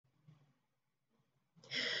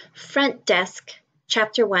Front Desk,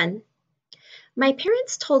 Chapter 1. My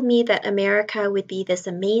parents told me that America would be this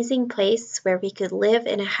amazing place where we could live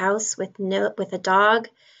in a house with a dog,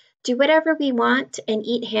 do whatever we want, and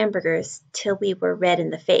eat hamburgers till we were red in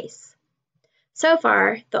the face. So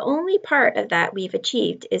far, the only part of that we've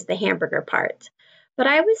achieved is the hamburger part, but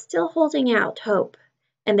I was still holding out hope,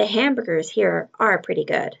 and the hamburgers here are pretty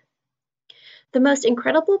good. The most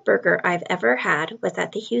incredible burger I've ever had was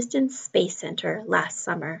at the Houston Space Center last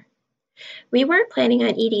summer. We weren't planning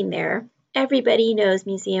on eating there. Everybody knows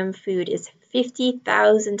museum food is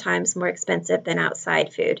 50,000 times more expensive than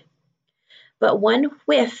outside food. But one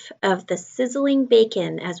whiff of the sizzling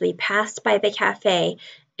bacon as we passed by the cafe,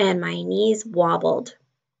 and my knees wobbled.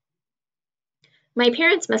 My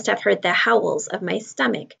parents must have heard the howls of my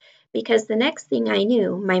stomach, because the next thing I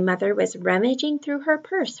knew, my mother was rummaging through her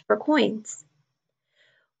purse for coins.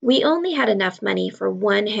 We only had enough money for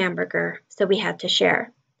one hamburger, so we had to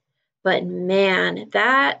share. But man,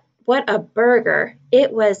 what a burger!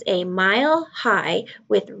 It was a mile high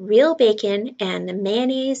with real bacon and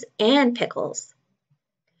mayonnaise and pickles.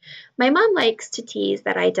 My mom likes to tease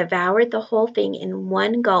that I devoured the whole thing in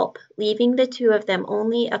one gulp, leaving the two of them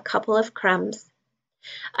only a couple of crumbs.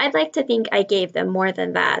 I'd like to think I gave them more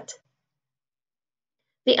than that.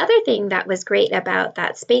 The other thing that was great about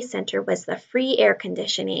that space center was the free air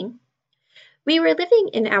conditioning. We were living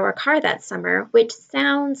in our car that summer, which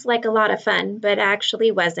sounds like a lot of fun, but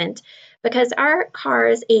actually wasn't, because our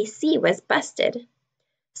car's AC was busted.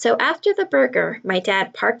 So after the burger, my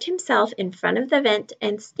dad parked himself in front of the vent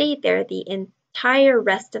and stayed there the entire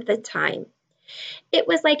rest of the time. It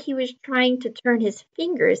was like he was trying to turn his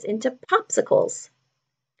fingers into popsicles.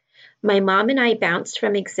 My mom and I bounced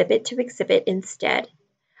from exhibit to exhibit instead.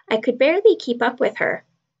 I could barely keep up with her.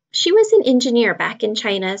 She was an engineer back in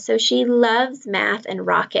China, so she loves math and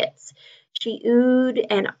rockets. She oohed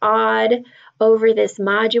and awed over this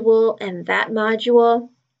module and that module.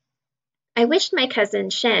 I wished my cousin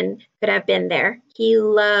Shen could have been there. He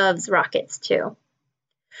loves rockets too.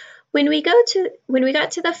 When we got to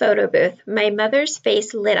the photo booth, my mother's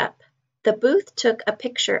face lit up. The booth took a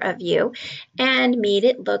picture of you and made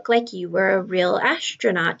it look like you were a real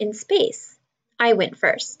astronaut in space. I went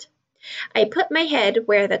first. I put my head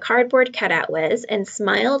where the cardboard cutout was and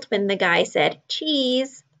smiled when the guy said,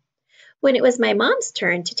 "Cheese." When it was my mom's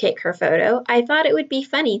turn to take her photo, I thought it would be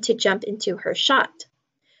funny to jump into her shot.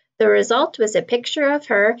 The result was a picture of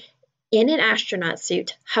her in an astronaut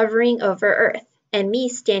suit hovering over Earth, and me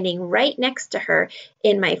standing right next to her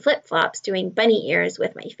in my flip-flops doing bunny ears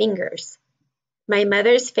with my fingers. My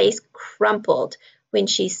mother's face crumpled when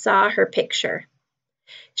she saw her picture.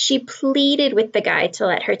 She pleaded with the guy to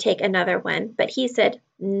let her take another one, but he said,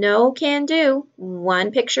 "No can do,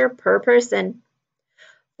 one picture per person."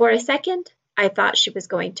 For a second, I thought she was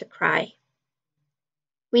going to cry.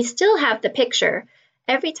 We still have the picture.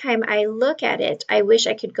 Every time I look at it, I wish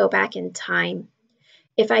I could go back in time.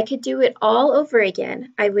 If I could do it all over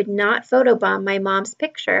again, I would not photobomb my mom's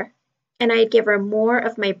picture, and I'd give her more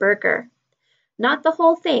of my burger. Not the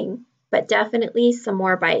whole thing, but definitely some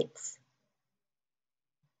more bites.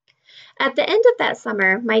 At the end of that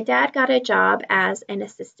summer, my dad got a job as an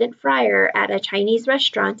assistant fryer at a Chinese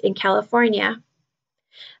restaurant in California.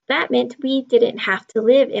 That meant we didn't have to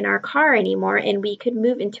live in our car anymore, and we could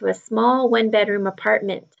move into a small one-bedroom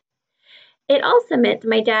apartment. It also meant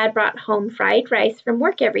my dad brought home fried rice from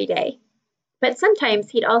work every day. But sometimes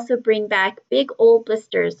he'd also bring back big old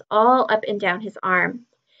blisters all up and down his arm.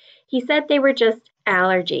 He said they were just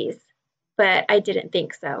allergies, but I didn't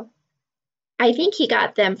think so. I think he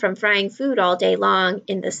got them from frying food all day long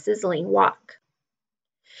in the sizzling wok.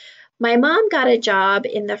 My mom got a job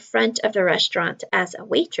in the front of the restaurant as a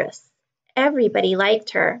waitress. Everybody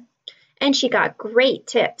liked her, and she got great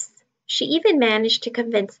tips. She even managed to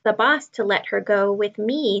convince the boss to let her go with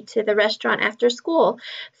me to the restaurant after school,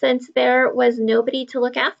 since there was nobody to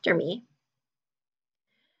look after me.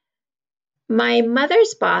 My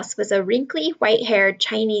mother's boss was a wrinkly, white-haired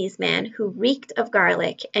Chinese man who reeked of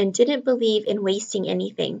garlic and didn't believe in wasting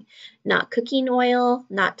anything, not cooking oil,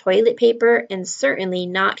 not toilet paper, and certainly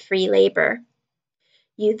not free labor.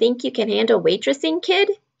 "You think you can handle waitressing, kid?"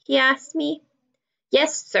 he asked me.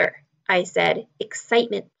 "Yes, sir," I said.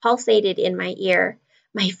 Excitement pulsated in my ear.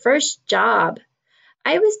 My first job.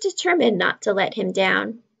 I was determined not to let him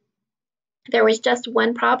down. There was just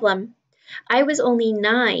one problem. I was only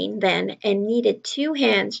 9 then and needed 2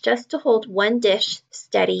 hands just to hold one dish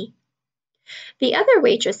steady. The other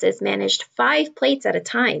waitresses managed 5 plates at a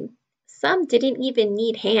time. Some didn't even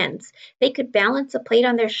need hands. They could balance a plate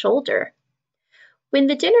on their shoulder. When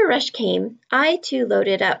the dinner rush came, I too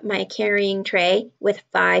loaded up my carrying tray with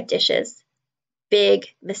 5 dishes. Big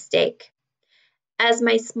mistake. As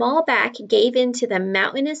my small back gave in to the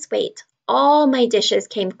mountainous weight, all my dishes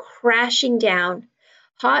came crashing down.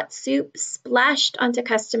 Hot soup splashed onto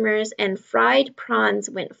customers, and fried prawns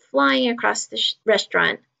went flying across the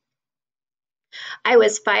restaurant. I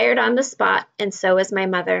was fired on the spot, and so was my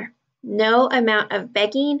mother. No amount of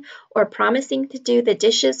begging or promising to do the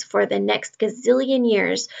dishes for the next gazillion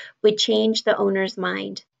years would change the owner's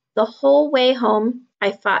mind. The whole way home,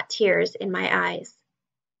 I fought tears in my eyes.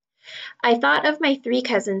 I thought of my 3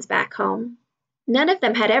 cousins back home. None of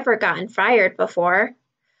them had ever gotten fired before.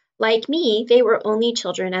 Like me, they were only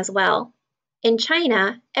children as well. In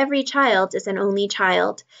China, every child is an only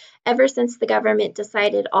child, ever since the government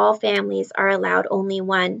decided all families are allowed only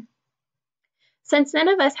one. Since none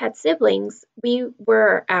of us had siblings, we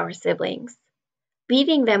were our siblings.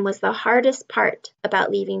 Leaving them was the hardest part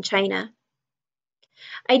about leaving China.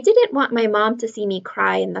 I didn't want my mom to see me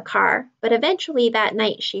cry in the car, but eventually that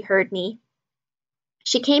night she heard me.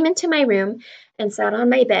 She came into my room and sat on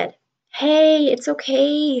my bed. "Hey, it's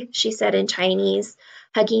okay," she said in Chinese,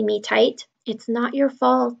 hugging me tight. "It's not your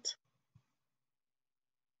fault."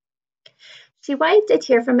 She wiped a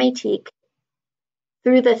tear from my cheek.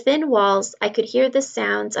 Through the thin walls, I could hear the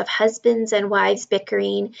sounds of husbands and wives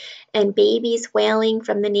bickering and babies wailing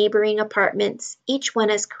from the neighboring apartments, each one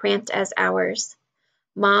as cramped as ours.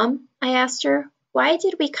 "Mom," I asked her, "why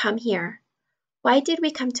did we come here? Why did we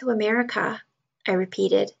come to America?" I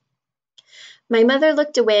repeated. My mother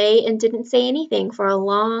looked away and didn't say anything for a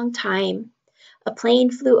long time. A plane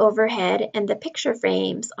flew overhead and the picture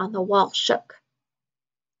frames on the wall shook.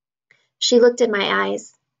 She looked in my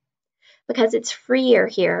eyes. "Because it's freer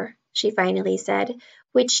here," she finally said,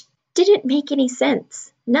 which didn't make any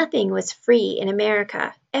sense. Nothing was free in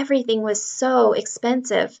America. Everything was so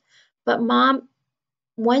expensive. "But Mom,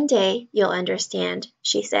 one day you'll understand,"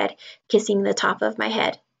 she said, kissing the top of my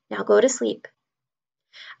head. "Now go to sleep."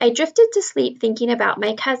 I drifted to sleep thinking about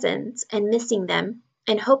my cousins and missing them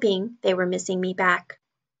and hoping they were missing me back.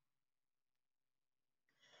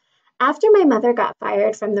 After my mother got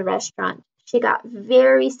fired from the restaurant, she got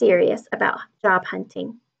very serious about job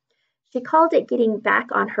hunting. She called it getting back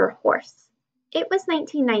on her horse. It was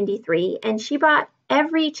 1993, and she bought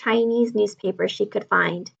every Chinese newspaper she could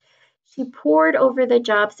find. She pored over the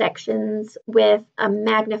job sections with a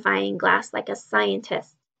magnifying glass like a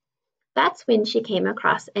scientist. That's when she came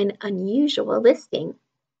across an unusual listing.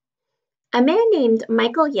 A man named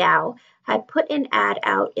Michael Yao had put an ad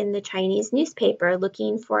out in the Chinese newspaper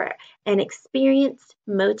looking for an experienced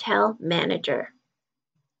motel manager.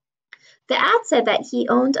 The ad said that he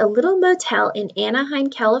owned a little motel in Anaheim,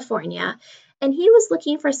 California, and he was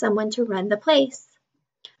looking for someone to run the place.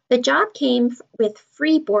 The job came with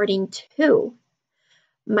free boarding too.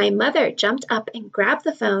 My mother jumped up and grabbed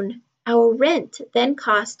the phone. Our rent then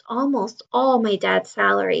cost almost all my dad's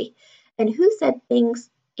salary, and who said things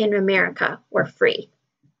in America were free?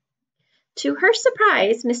 To her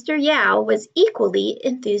surprise, Mr. Yao was equally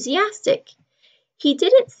enthusiastic. He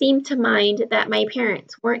didn't seem to mind that my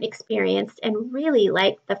parents weren't experienced and really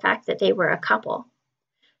liked the fact that they were a couple.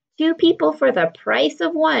 "2 people for the price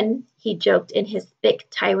of 1, he joked in his thick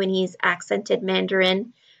Taiwanese accented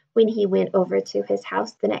Mandarin when he went over to his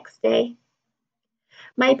house the next day.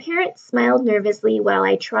 My parents smiled nervously while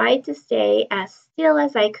I tried to stay as still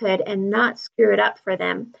as I could and not screw it up for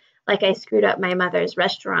them, like I screwed up my mother's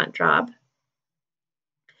restaurant job.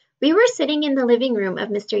 We were sitting in the living room of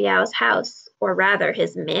Mr. Yao's house, or rather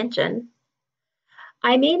his mansion.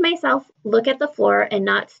 I made myself look at the floor and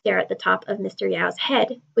not stare at the top of Mr. Yao's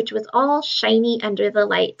head, which was all shiny under the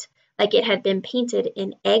light, like it had been painted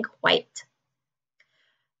in egg white.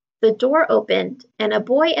 The door opened, and a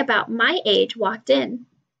boy about my age walked in.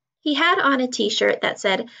 He had on a t-shirt that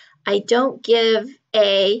said, "I don't give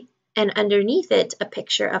a," and underneath it a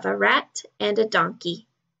picture of a rat and a donkey.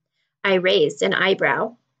 I raised an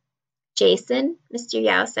eyebrow. "Jason," Mr.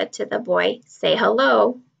 Yao said to the boy, "say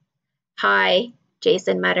hello." "Hi,"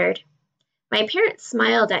 Jason muttered. My parents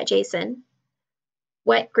smiled at Jason.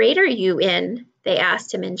 "What grade are you in?" they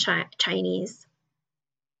asked him in Chinese.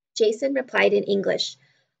 Jason replied in English,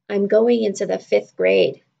 "I'm going into the 5th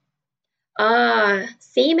grade." "Ah,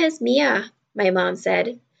 same as Mia," my mom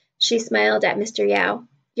said. She smiled at Mr. Yao.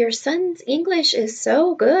 "Your son's English is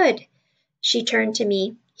so good." She turned to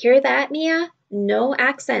me. "Hear that, Mia? No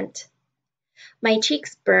accent." My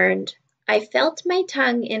cheeks burned. I felt my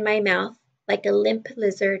tongue in my mouth like a limp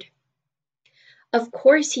lizard. "Of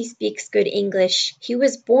course he speaks good English. He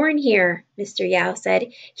was born here," Mr. Yao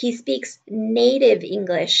said. "He speaks native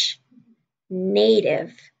English."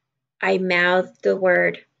 Native. I mouthed the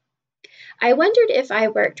word. I wondered if I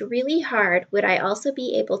worked really hard, would I also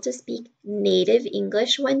be able to speak native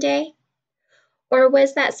English one day? Or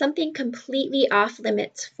was that something completely off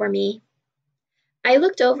limits for me? I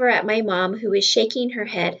looked over at my mom, who was shaking her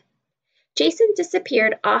head. Jason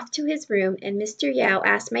disappeared off to his room, and Mr. Yao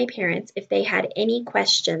asked my parents if they had any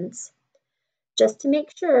questions. Just to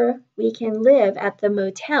make sure we can live at the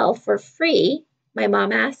motel for free, my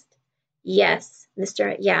mom asked. Yes,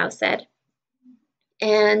 Mr. Yao said.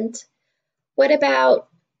 And what about...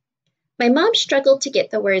 My mom struggled to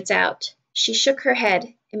get the words out. She shook her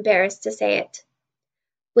head, embarrassed to say it.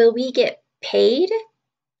 Will we get paid?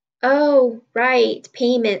 Oh, right,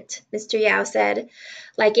 payment, Mr. Yao said,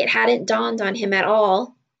 like it hadn't dawned on him at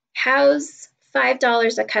all. How's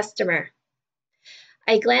 $5 a customer?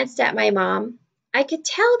 I glanced at my mom. I could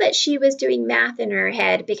tell that she was doing math in her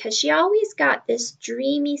head because she always got this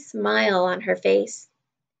dreamy smile on her face.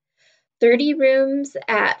 30 rooms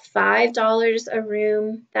at $5 a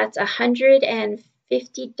room, that's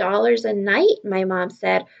 $150 a night, my mom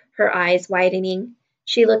said, her eyes widening.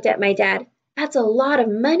 She looked at my dad. That's a lot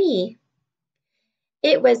of money.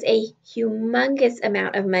 It was a humongous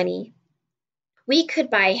amount of money. We could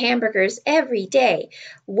buy hamburgers every day,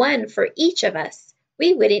 one for each of us.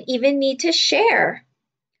 We wouldn't even need to share.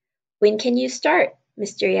 When can you start?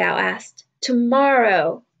 Mr. Yao asked.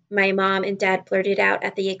 Tomorrow, my mom and dad blurted out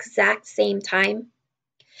at the exact same time.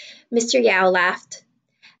 Mr. Yao laughed.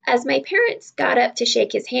 As my parents got up to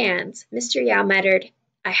shake his hands, Mr. Yao muttered,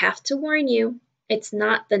 I have to warn you, it's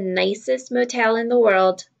not the nicest motel in the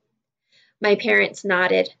world. My parents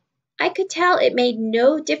nodded. I could tell it made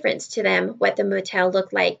no difference to them what the motel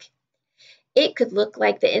looked like. It could look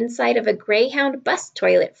like the inside of a Greyhound bus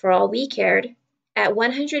toilet for all we cared. At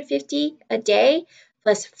 $150 a day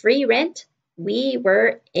plus free rent, we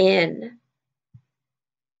were in.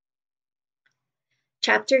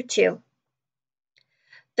 Chapter 2.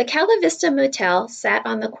 The Cala Vista Motel sat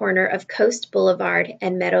on the corner of Coast Boulevard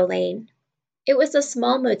and Meadow Lane. It was a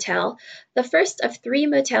small motel, the first of 3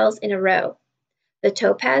 motels in a row. The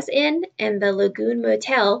Topaz Inn and the Lagoon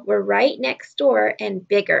Motel were right next door and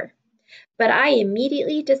bigger, but I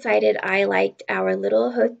immediately decided I liked our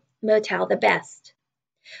little motel the best.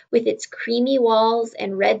 With its creamy walls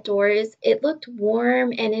and red doors, it looked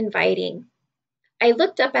warm and inviting. I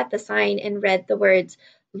looked up at the sign and read the words,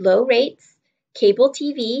 low rates, cable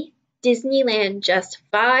TV, Disneyland just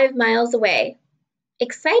 5 miles away.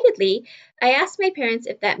 Excitedly, I asked my parents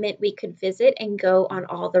if that meant we could visit and go on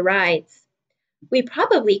all the rides. We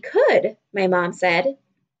probably could, my mom said.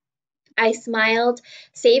 I smiled,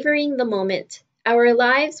 savoring the moment. Our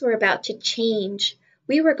lives were about to change.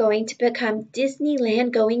 We were going to become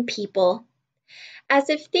Disneyland-going people. As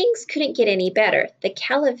if things couldn't get any better, the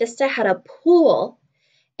Cala Vista had a pool.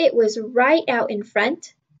 It was right out in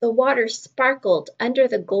front. The water sparkled under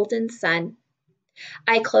the golden sun.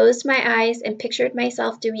 I closed my eyes and pictured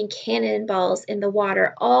myself doing cannonballs in the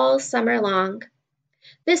water all summer long.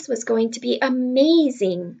 This was going to be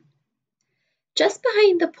amazing. Just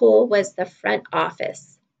behind the pool was the front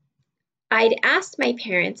office. I'd asked my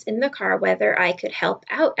parents in the car whether I could help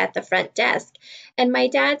out at the front desk, and my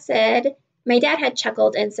dad had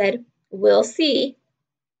chuckled and said, we'll see.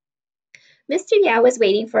 Mr. Yao was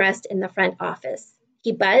waiting for us in the front office.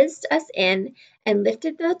 He buzzed us in and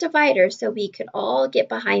lifted the divider so we could all get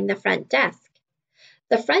behind the front desk.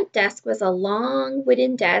 The front desk was a long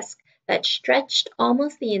wooden desk that stretched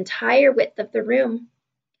almost the entire width of the room.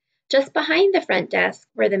 Just behind the front desk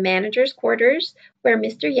were the manager's quarters, where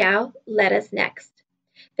Mr. Yao led us next.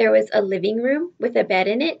 There was a living room with a bed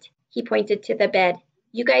in it. He pointed to the bed.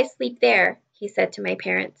 You guys sleep there, he said to my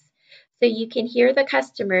parents, so you can hear the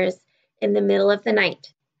customers in the middle of the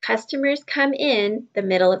night. Customers come in the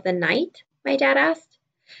middle of the night? My dad asked.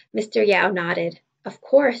 Mr. Yao nodded. Of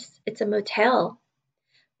course, it's a motel.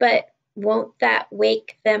 But won't that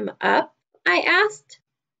wake them up? I asked.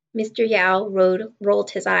 Mr. Yao rolled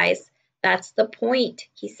his eyes. That's the point,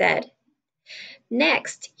 he said.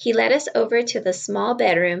 Next, he led us over to the small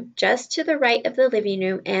bedroom just to the right of the living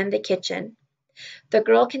room and the kitchen. The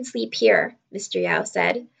girl can sleep here, Mr. Yao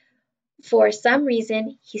said. For some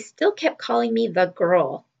reason, he still kept calling me the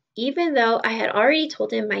girl, even though I had already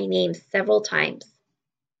told him my name several times.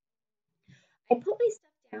 I put my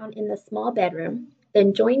stuff down in the small bedroom,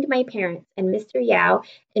 then joined my parents and Mr. Yao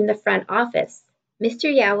in the front office.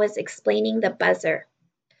 Mr. Yao was explaining the buzzer.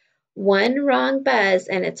 One wrong buzz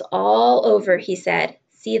and it's all over, he said.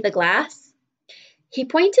 See the glass? He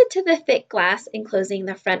pointed to the thick glass enclosing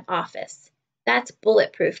the front office. That's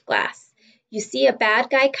bulletproof glass. You see a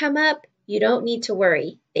bad guy come up, You don't need to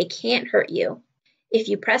worry. They can't hurt you. If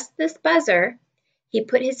you press this buzzer," he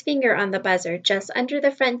put his finger on the buzzer just under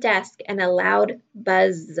the front desk and a loud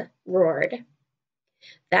buzz roared.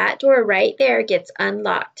 "That door right there gets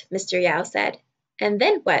unlocked," Mr. Yao said. "And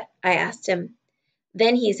then what?" I asked him.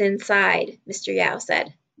 "Then he's inside," Mr. Yao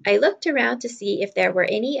said. I looked around to see if there were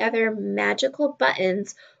any other magical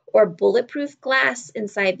buttons or bulletproof glass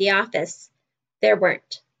inside the office. There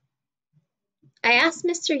weren't. I asked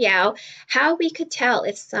Mr. Yao how we could tell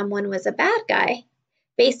if someone was a bad guy.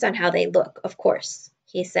 "Based on how they look, of course,"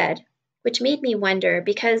 he said, which made me wonder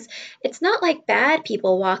because it's not like bad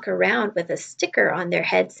people walk around with a sticker on their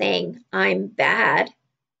head saying, "I'm bad."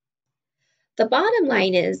 "The bottom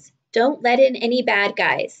line is, don't let in any bad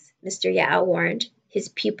guys," Mr. Yao warned. His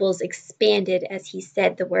pupils expanded as he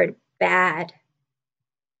said the word bad.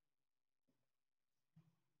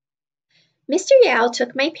 Mr. Yao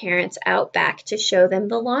took my parents out back to show them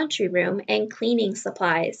the laundry room and cleaning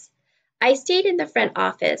supplies. I stayed in the front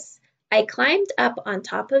office. I climbed up on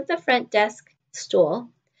top of the front desk stool.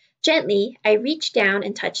 Gently, I reached down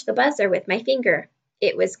and touched the buzzer with my finger.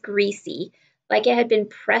 It was greasy, like it had been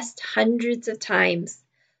pressed hundreds of times.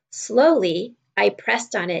 Slowly, I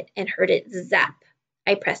pressed on it and heard it zap.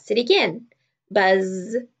 I pressed it again.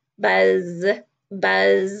 Buzz, buzz,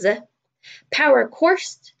 buzz. Power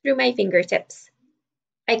coursed through my fingertips.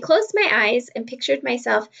 I closed my eyes and pictured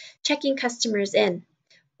myself checking customers in.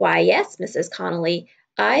 "Why, yes, Mrs. Connolly,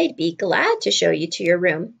 I'd be glad to show you to your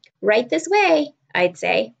room. Right this way," I'd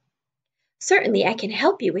say. "Certainly I can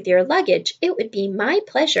help you with your luggage. It would be my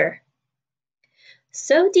pleasure."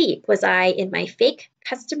 So deep was I in my fake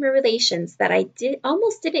customer relations that I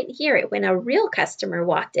almost didn't hear it when a real customer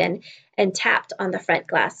walked in and tapped on the front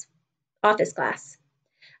office glass.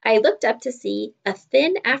 I looked up to see a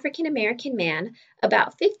thin African-American man,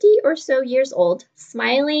 about 50 or so years old,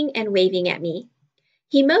 smiling and waving at me.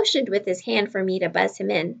 He motioned with his hand for me to buzz him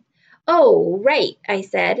in. "Oh, right," I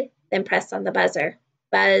said, then pressed on the buzzer.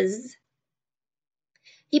 Buzz.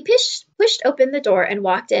 He pushed open the door and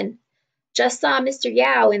walked in. "Just saw Mr.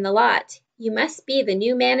 Yao in the lot. You must be the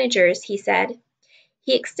new managers," he said.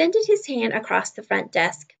 He extended his hand across the front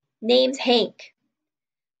desk. "Name's Hank."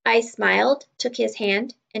 I smiled, took his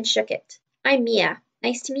hand, and shook it. "I'm Mia.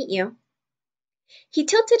 Nice to meet you." He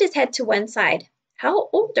tilted his head to one side. "How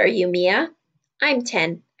old are you, Mia?" "I'm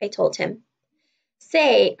 10, I told him.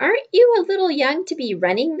 "Say, aren't you a little young to be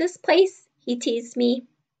running this place?" he teased me.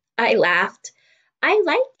 I laughed. I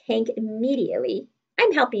liked Hank immediately.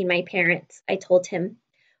 "I'm helping my parents," I told him.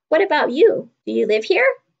 "What about you? Do you live here?"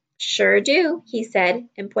 "Sure do," he said,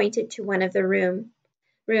 and pointed to one of the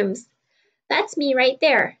rooms. "That's me right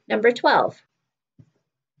there, number 12.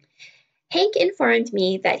 Hank informed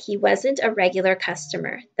me that he wasn't a regular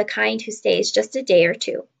customer, the kind who stays just a day or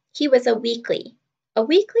two. He was a weekly. A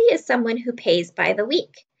weekly is someone who pays by the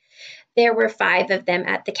week. There were 5 of them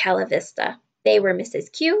at the Cala Vista. They were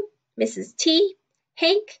Mrs. Q, Mrs. T,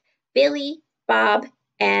 Hank, Billy, Bob,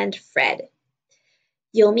 and Fred.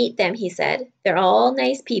 "You'll meet them," he said. "They're all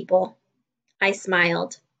nice people." I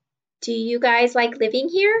smiled. "Do you guys like living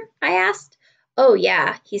here?" I asked. "Oh,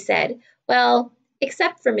 yeah," he said. "Well,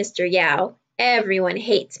 except for Mr. Yao. Everyone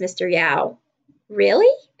hates Mr. Yao."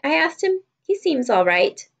 "Really?" I asked him. "He seems all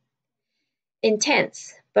right."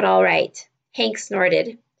 "Intense, but all right." Hank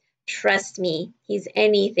snorted. "Trust me, he's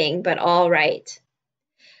anything but all right."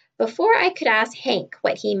 Before I could ask Hank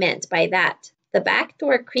what he meant by that, the back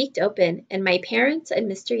door creaked open and my parents and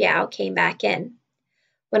Mr. Yao came back in.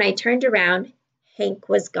 When I turned around, Hank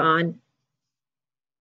was gone.